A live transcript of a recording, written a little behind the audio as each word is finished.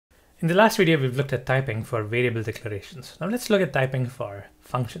In the last video, we've looked at typing for variable declarations. Now let's look at typing for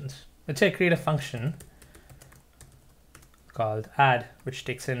functions. Let's say I create a function called add, which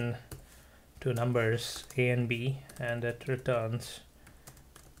takes in two numbers, a and b, and it returns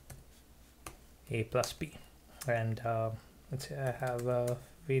a plus b. And let's say I have a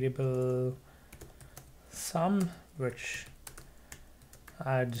variable sum, which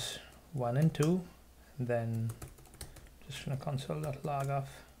adds 1 and 2, and then just gonna console.log of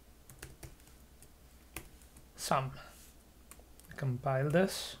sum. Compile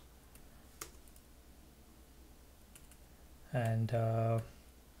this and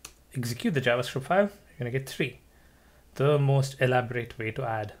execute the JavaScript file. You're gonna get 3. The most elaborate way to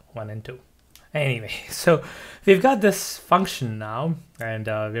add 1 and 2. Anyway, so we've got this function now, and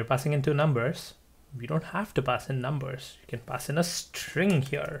we're passing in two numbers. We don't have to pass in numbers. You can pass in a string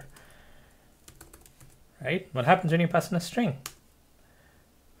here, right? What happens when you pass in a string?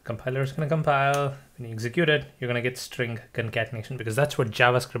 Compiler is going to compile. When you execute it, you're going to get string concatenation, because that's what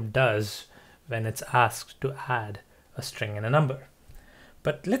JavaScript does when it's asked to add a string and a number.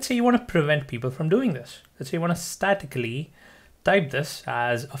 But let's say you want to prevent people from doing this. Let's say you want to statically type this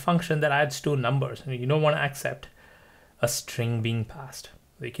as a function that adds two numbers, and you don't want to accept a string being passed.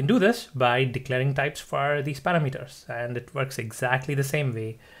 We can do this by declaring types for these parameters, and it works exactly the same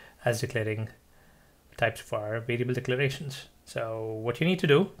way as declaring types for variable declarations. So what you need to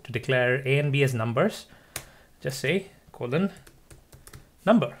do to declare a and b as numbers, just say colon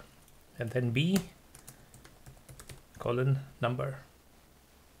number, and then b colon number.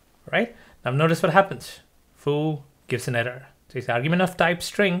 Right? Now notice what happens. Foo gives an error. So the argument of type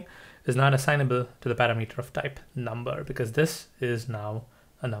string is not assignable to the parameter of type number, because this is now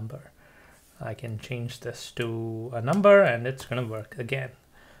a number. I can change this to a number and it's going to work again.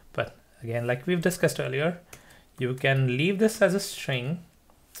 But again, like we've discussed earlier, you can leave this as a string.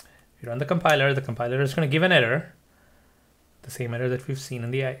 If you run the compiler is going to give an error, the same error that we've seen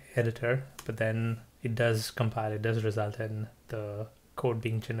in the editor, but then it does compile, it does result in the code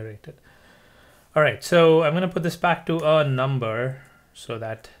being generated. All right, so I'm going to put this back to a number so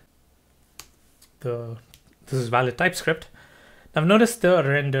that this is valid TypeScript. Now notice the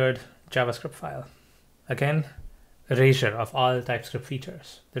rendered JavaScript file. Again, erasure of all TypeScript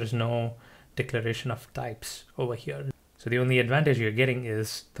features. There is no declaration of types over here. So the only advantage you're getting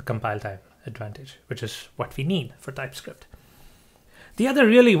is the compile time advantage, which is what we need for TypeScript. The other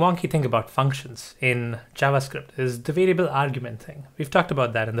really wonky thing about functions in JavaScript is the variable argument thing. We've talked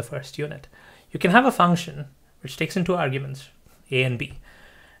about that in the first unit. You can have a function which takes in two arguments, a and b,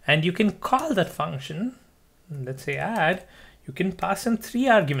 and you can call that function, let's say add. You can pass in 3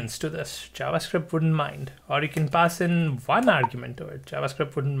 arguments to this, JavaScript wouldn't mind. Or you can pass in 1 argument to it,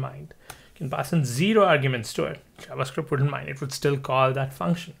 JavaScript wouldn't mind. You can pass in 0 arguments to it, JavaScript wouldn't mind. It would still call that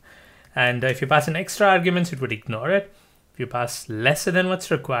function. And if you pass in extra arguments, it would ignore it. If you pass lesser than what's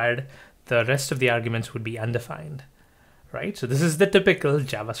required, the rest of the arguments would be undefined, right? So this is the typical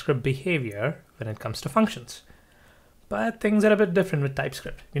JavaScript behavior when it comes to functions. But things are a bit different with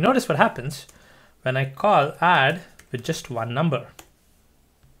TypeScript. You notice what happens when I call add with just one number.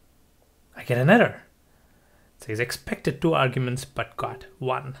 I get an error. It says expected 2 arguments but got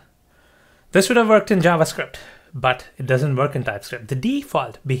 1. This would have worked in JavaScript, but it doesn't work in TypeScript. The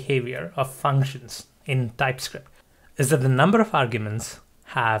default behavior of functions in TypeScript is that the number of arguments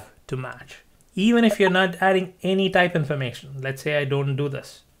have to match. Even if you're not adding any type information. Let's say I don't do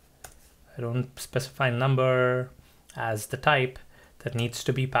this. I don't specify number as the type that needs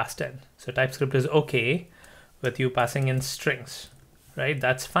to be passed in. So TypeScript is okay with you passing in strings, right?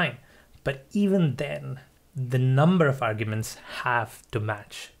 That's fine. But even then, the number of arguments have to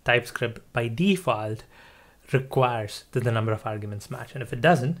match. TypeScript by default requires that the number of arguments match. And if it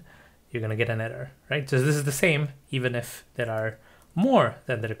doesn't, you're gonna get an error, right? So this is the same, even if there are more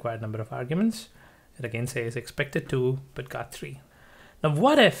than the required number of arguments. It again says expected 2, but got 3. Now,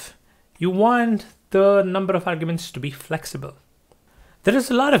 what if you want the number of arguments to be flexible? There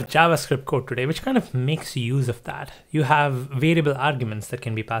is a lot of JavaScript code today which kind of makes use of that. You have variable arguments that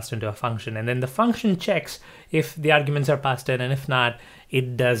can be passed into a function, and then the function checks if the arguments are passed in, and if not,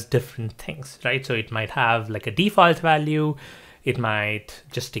 it does different things, right? So it might have like a default value, it might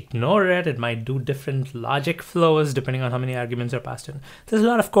just ignore it, it might do different logic flows depending on how many arguments are passed in. There's a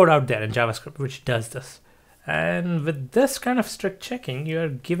lot of code out there in JavaScript which does this. And with this kind of strict checking, you're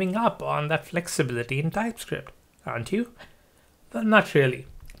giving up on that flexibility in TypeScript, aren't you? Well, not really.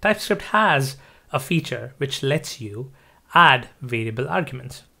 TypeScript has a feature which lets you add variable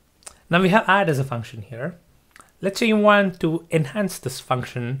arguments. Now we have add as a function here. Let's say you want to enhance this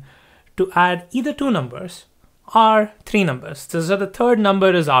function to add either 2 numbers are 3 numbers. So the third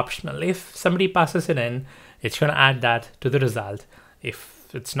number is optional. If somebody passes it in, it's going to add that to the result. If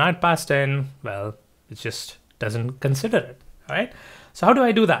it's not passed in, well, it just doesn't consider it. All right. So how do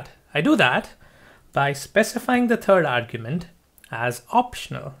I do that? I do that by specifying the third argument as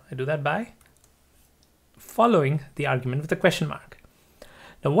optional. I do that by following the argument with a question mark.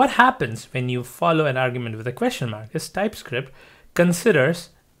 Now, what happens when you follow an argument with a question mark is TypeScript considers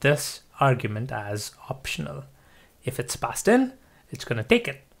this argument as optional. If it's passed in, it's going to take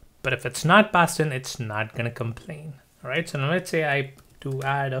it. But if it's not passed in, it's not going to complain. All right. So now let's say I do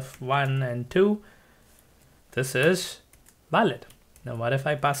add of 1 and 2. This is valid. Now, what if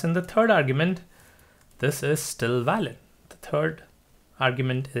I pass in the third argument? This is still valid. The third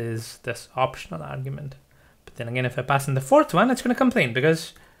argument is this optional argument. But then again, if I pass in the fourth one, it's going to complain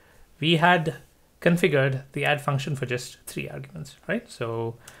because we had configured the add function for just 3 arguments, right?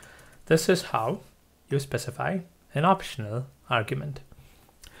 So this is how you specify an optional argument.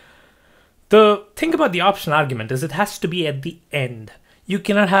 The thing about the optional argument is it has to be at the end. You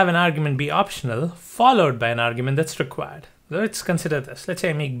cannot have an argument be optional followed by an argument that's required. So let's consider this. Let's say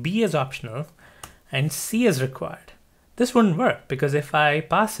I make B as optional and C is required. This wouldn't work because if I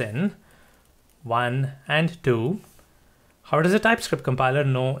pass in 1 and 2, how does a TypeScript compiler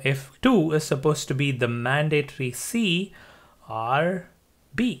know if 2 is supposed to be the mandatory C or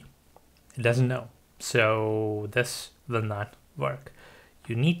B? It doesn't know. So this will not work.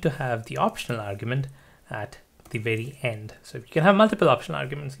 You need to have the optional argument at the very end. So you can have multiple optional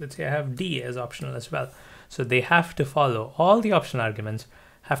arguments. Let's say I have D as optional as well. So they have to follow, all the optional arguments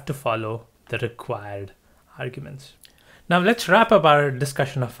have to follow the required arguments. Now let's wrap up our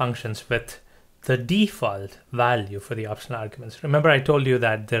discussion of functions with the default value for the optional arguments. Remember I told you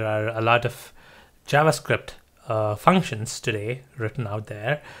that there are a lot of JavaScript functions today written out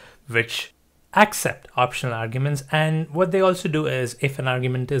there which accept optional arguments, and what they also do is if an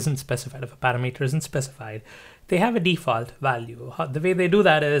argument isn't specified, if a parameter isn't specified, they have a default value. The way they do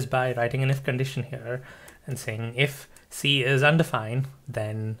that is by writing an if condition here and saying if C is undefined,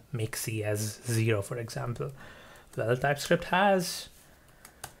 then make C as 0, for example. Well, TypeScript has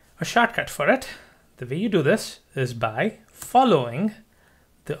a shortcut for it. The way you do this is by following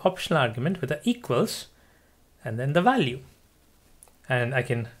the optional argument with the equals and then the value. And I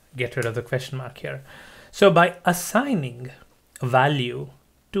can get rid of the question mark here. So by assigning a value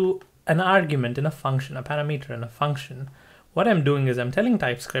to an argument in a function, a parameter in a function, what I'm doing is I'm telling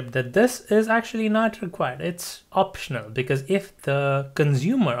TypeScript that this is actually not required. It's optional because if the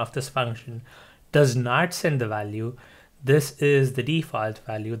consumer of this function does not send the value, this is the default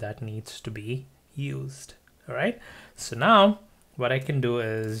value that needs to be used. All right. So now what I can do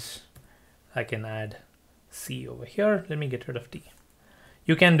is I can add C over here. Let me get rid of D.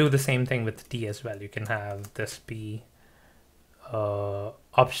 You can do the same thing with D as well. You can have this be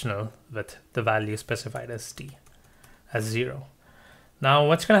optional with the value specified as D, as 0. Now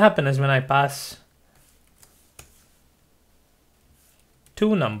what's going to happen is when I pass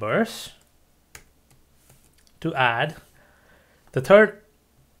 2 numbers to add, the third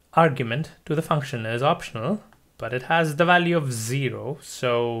argument to the function is optional, but it has the value of 0.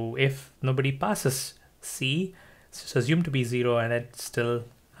 So if nobody passes C, it's assumed to be 0 and it still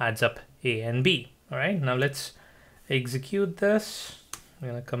adds up A and B. All right, now let's execute this. I'm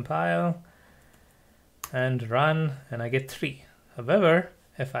going to compile and run and I get 3. However,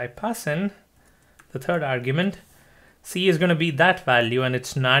 if I pass in the third argument, C is going to be that value and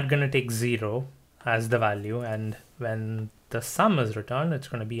it's not going to take 0 as the value. And when the sum is returned, it's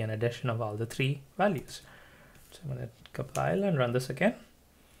going to be an addition of all the 3 values. So I'm going to compile and run this again.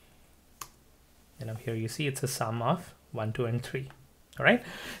 And here you see it's a sum of 1, 2, and 3. All right.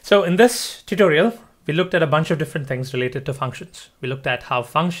 So in this tutorial, we looked at a bunch of different things related to functions. We looked at how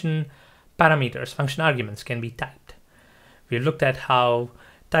function parameters, function arguments can be typed. We looked at how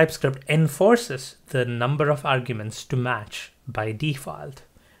TypeScript enforces the number of arguments to match by default.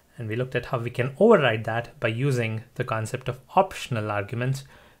 And we looked at how we can override that by using the concept of optional arguments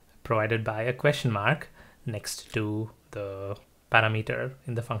provided by a question mark next to the parameter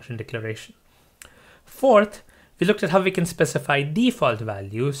in the function declaration. Fourth, we looked at how we can specify default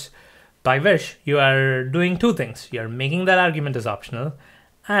values by which you are doing 2 things. You're making that argument as optional,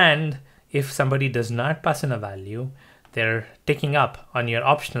 and if somebody does not pass in a value, they're taking up on your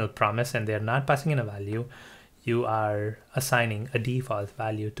optional promise and they're not passing in a value, you are assigning a default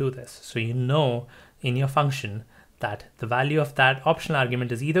value to this. So you know in your function that the value of that optional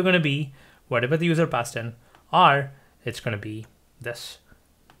argument is either going to be whatever the user passed in, or it's going to be this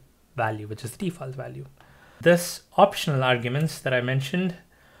value, which is the default value. This optional arguments that I mentioned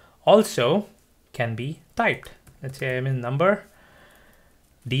also can be typed. Let's say I'm in number.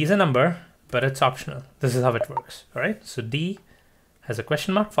 D is a number, but it's optional. This is how it works. All right. So D has a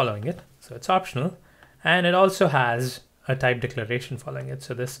question mark following it. So it's optional. And it also has a type declaration following it.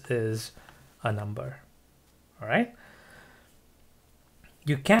 So this is a number. All right.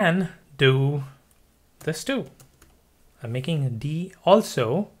 You can do this too. I'm making D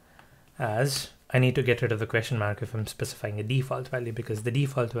also as I need to get rid of the question mark if I'm specifying a default value, because the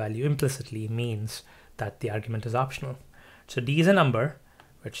default value implicitly means that the argument is optional. So D is a number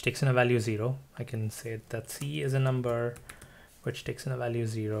which takes in a value 0. I can say that C is a number which takes in a value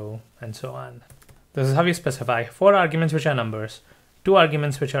 0, and so on. This is how you specify 4 arguments which are numbers, 2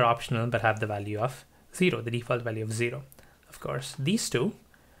 arguments which are optional but have the value of 0, the default value of 0. Of course, these 2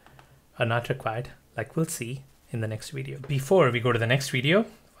 are not required, like we'll see in the next video. Before we go to the next video,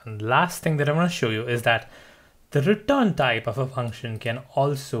 one last thing that I want to show you is that the return type of a function can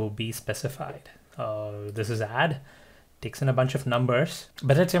also be specified. This is add, takes in a bunch of numbers,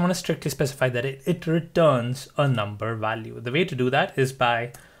 but let's say I want to strictly specify that it returns a number value. The way to do that is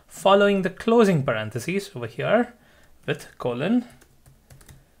by following the closing parentheses over here with colon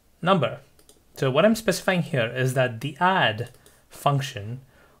number. So what I'm specifying here is that the add function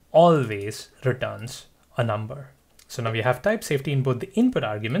always returns a number. So now we have type safety in both the input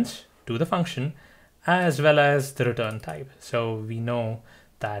arguments to the function as well as the return type. So we know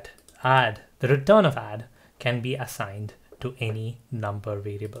that add, the return of add, can be assigned to any number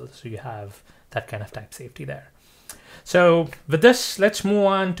variable. So you have that kind of type safety there. So with this, let's move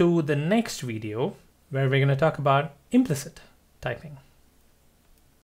on to the next video where we're going to talk about implicit typing.